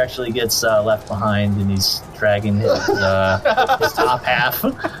wheelchair actually gets left behind, and he's dragging his top half.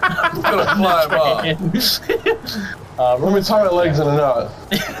 Gonna climb up. Let me tie my legs in a knot.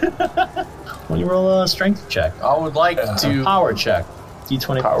 When you roll a strength check, I would like to power check,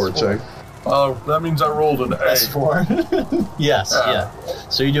 d20 Power plus 4. check. That means I rolled an Plus 8. 4. Yes, yeah.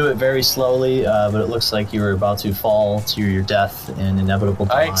 So you do it very slowly, but it looks like you were about to fall to your death and inevitable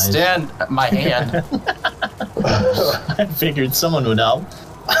demise. I extend my hand. I figured someone would help.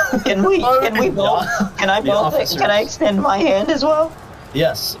 Can we both? Can I extend my hand as well?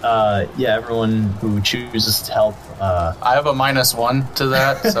 Yes, everyone who chooses to help. I have a -1 to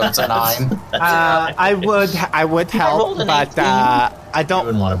that, so it's a 9. I would help, but I You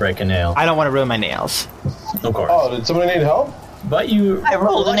wouldn't want to break a nail. don't want to ruin my nails. Of course. Oh, did somebody need help? But you... I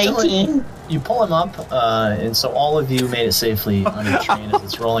rolled an 18. You pull him up, and so all of you made it safely on your train as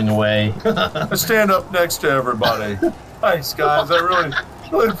it's rolling away. I stand up next to everybody. Thanks, guys. I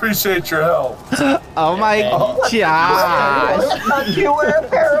really appreciate your help. Oh my gosh. You were a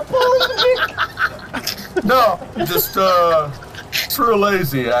paraplegic. No, just it's real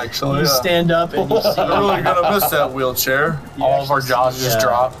lazy, actually. You stand up and you see... I'm really gonna miss that wheelchair. All of our jaws just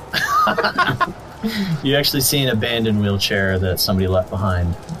drop. You actually see an abandoned wheelchair that somebody left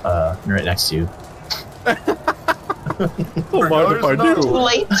behind right next to you. What if I do? Too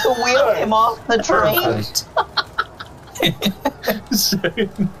late to wheel him off the train. So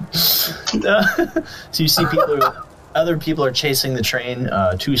you see other people are chasing the train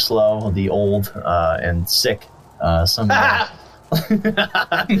too slow, the old and sick. Some are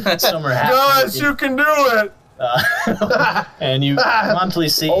happy. Guys, you can do it! And you promptly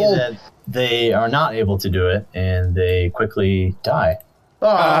see that they are not able to do it, and they quickly die.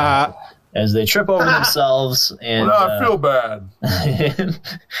 As they trip over themselves and I feel bad.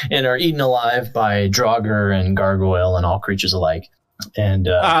 and are eaten alive by Draugr and Gargoyle and all creatures alike. And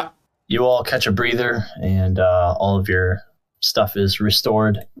you all catch a breather, and all of your stuff is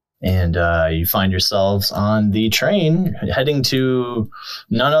restored. And you find yourselves on the train heading to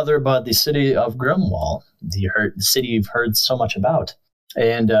none other but the city of Grimwall, the city you've heard so much about.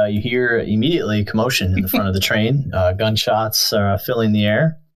 And you hear immediately commotion in the front of the train. Gunshots are filling the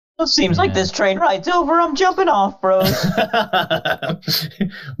air. It seems like this train ride's over. I'm jumping off, bros.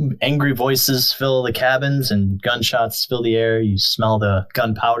 Angry voices fill the cabins and gunshots fill the air. You smell the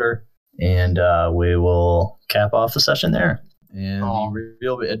gunpowder. And we will cap off the session there. And the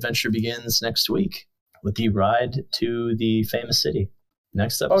real adventure begins next week with the ride to the famous city.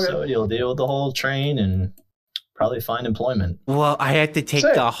 Next episode, you'll deal with the whole train and probably find employment. Well, I had to take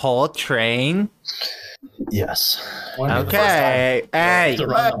the whole train. Yes. Okay. Hey.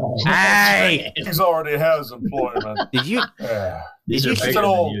 Hey. He already has employment. Did you? These are bigger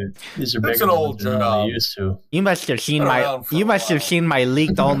than you. These are bigger It's an old than job. you used to. You must have seen my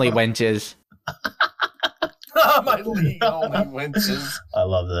leaked only winches. My league only winches. I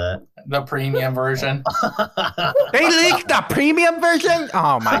love that. The premium version. They leaked the premium version?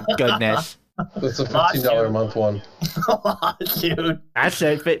 Oh my goodness. It's a $15 a month one. Dude. That's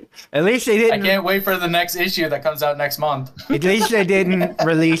it. But at least they didn't. I can't wait for the next issue that comes out next month. At least they didn't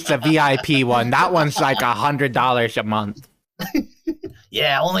release the VIP one. That one's like $100 a month.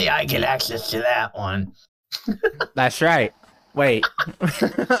 Yeah, only I get access to that one. That's right. Wait.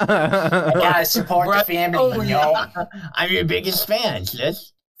 I gotta support the family, you know. I'm your biggest fan,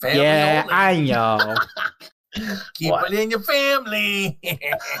 sis. Family Yeah, only. I know. Keep it in your family.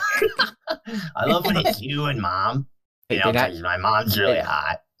 I love when it's you and mom. You know, 'cause my mom's really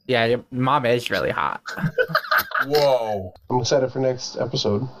hot. Yeah, your mom is really hot. Whoa. I'm excited for next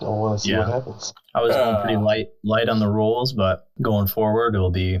episode. I want to see what happens. I was going pretty light on the rules, but going forward,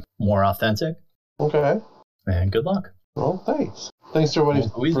 it'll be more authentic. Okay. And good luck. Well, thanks. Thanks to everybody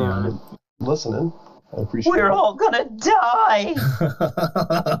for listening. I appreciate it. We're all gonna die.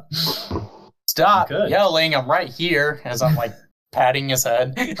 Stop yelling. I'm right here as I'm like patting his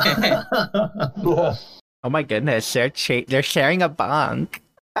head. Oh my goodness, they're sharing a bunk.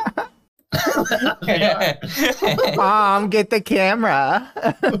 Mom, get the camera.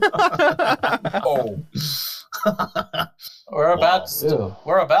 Oh. We're about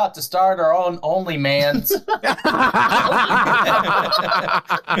to start our own OnlyMans.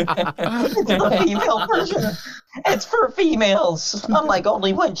 The female version. It's for females, unlike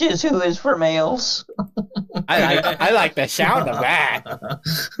Only Winches, who is for males. I like the sound of that.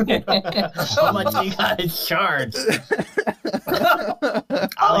 How much do you guys charge?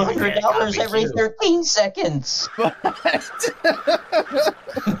 $100 every 13 seconds.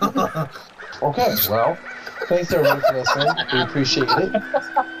 Okay, well, thanks everybody for listening. We appreciate it.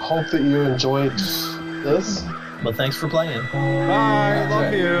 Hope that you enjoyed this. Well, thanks for playing. Bye,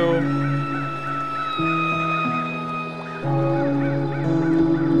 love you.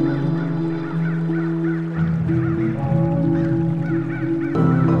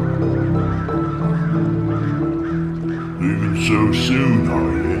 Leaving so soon,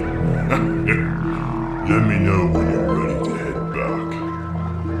 are you? Let me know when you're ready to head back.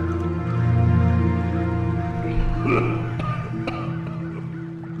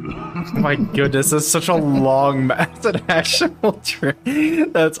 Oh my goodness, that's such a long an actual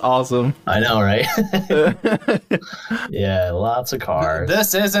train. That's awesome. I know, right? Yeah, lots of cars.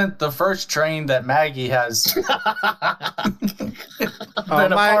 This isn't the first train that Maggie has been a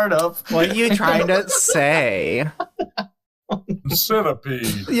part of. What are you trying to say?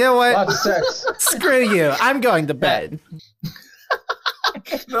 Centipede. You know what? Lots of sex. Screw you. I'm going to bed.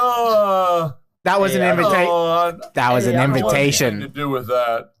 No. That was an invitation. That was an invitation. To do with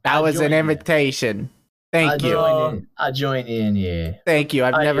that. That was an invitation. Thank you. I join in, yeah. Thank you.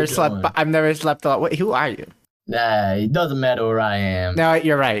 I've never slept. I've never slept. Wait, who are you? Nah, it doesn't matter where I am. No,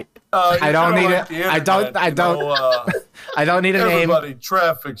 you're right. I don't need it. I don't. I don't need a name. Everybody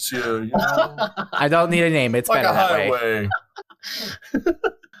traffics you. You know? I don't need a name. It's like better a that highway. way.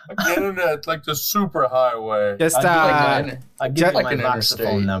 Like the internet, like the super highway. Just I'll give you like my an Voxaphone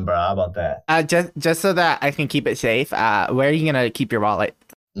interstate. number. How about that? just so that I can keep it safe. Where are you gonna keep your wallet?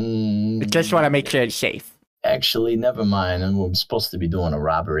 Just want to make sure it's safe. Actually, never mind. I'm supposed to be doing a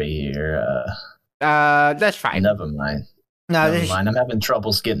robbery here. That's fine. Never mind. No, Never mind. I'm having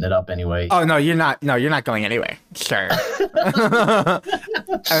troubles getting it up anyway. Oh no, you're not. No, you're not going anywhere, sir. That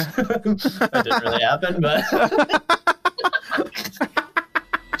didn't really happen, but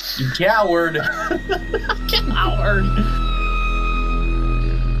You coward. coward.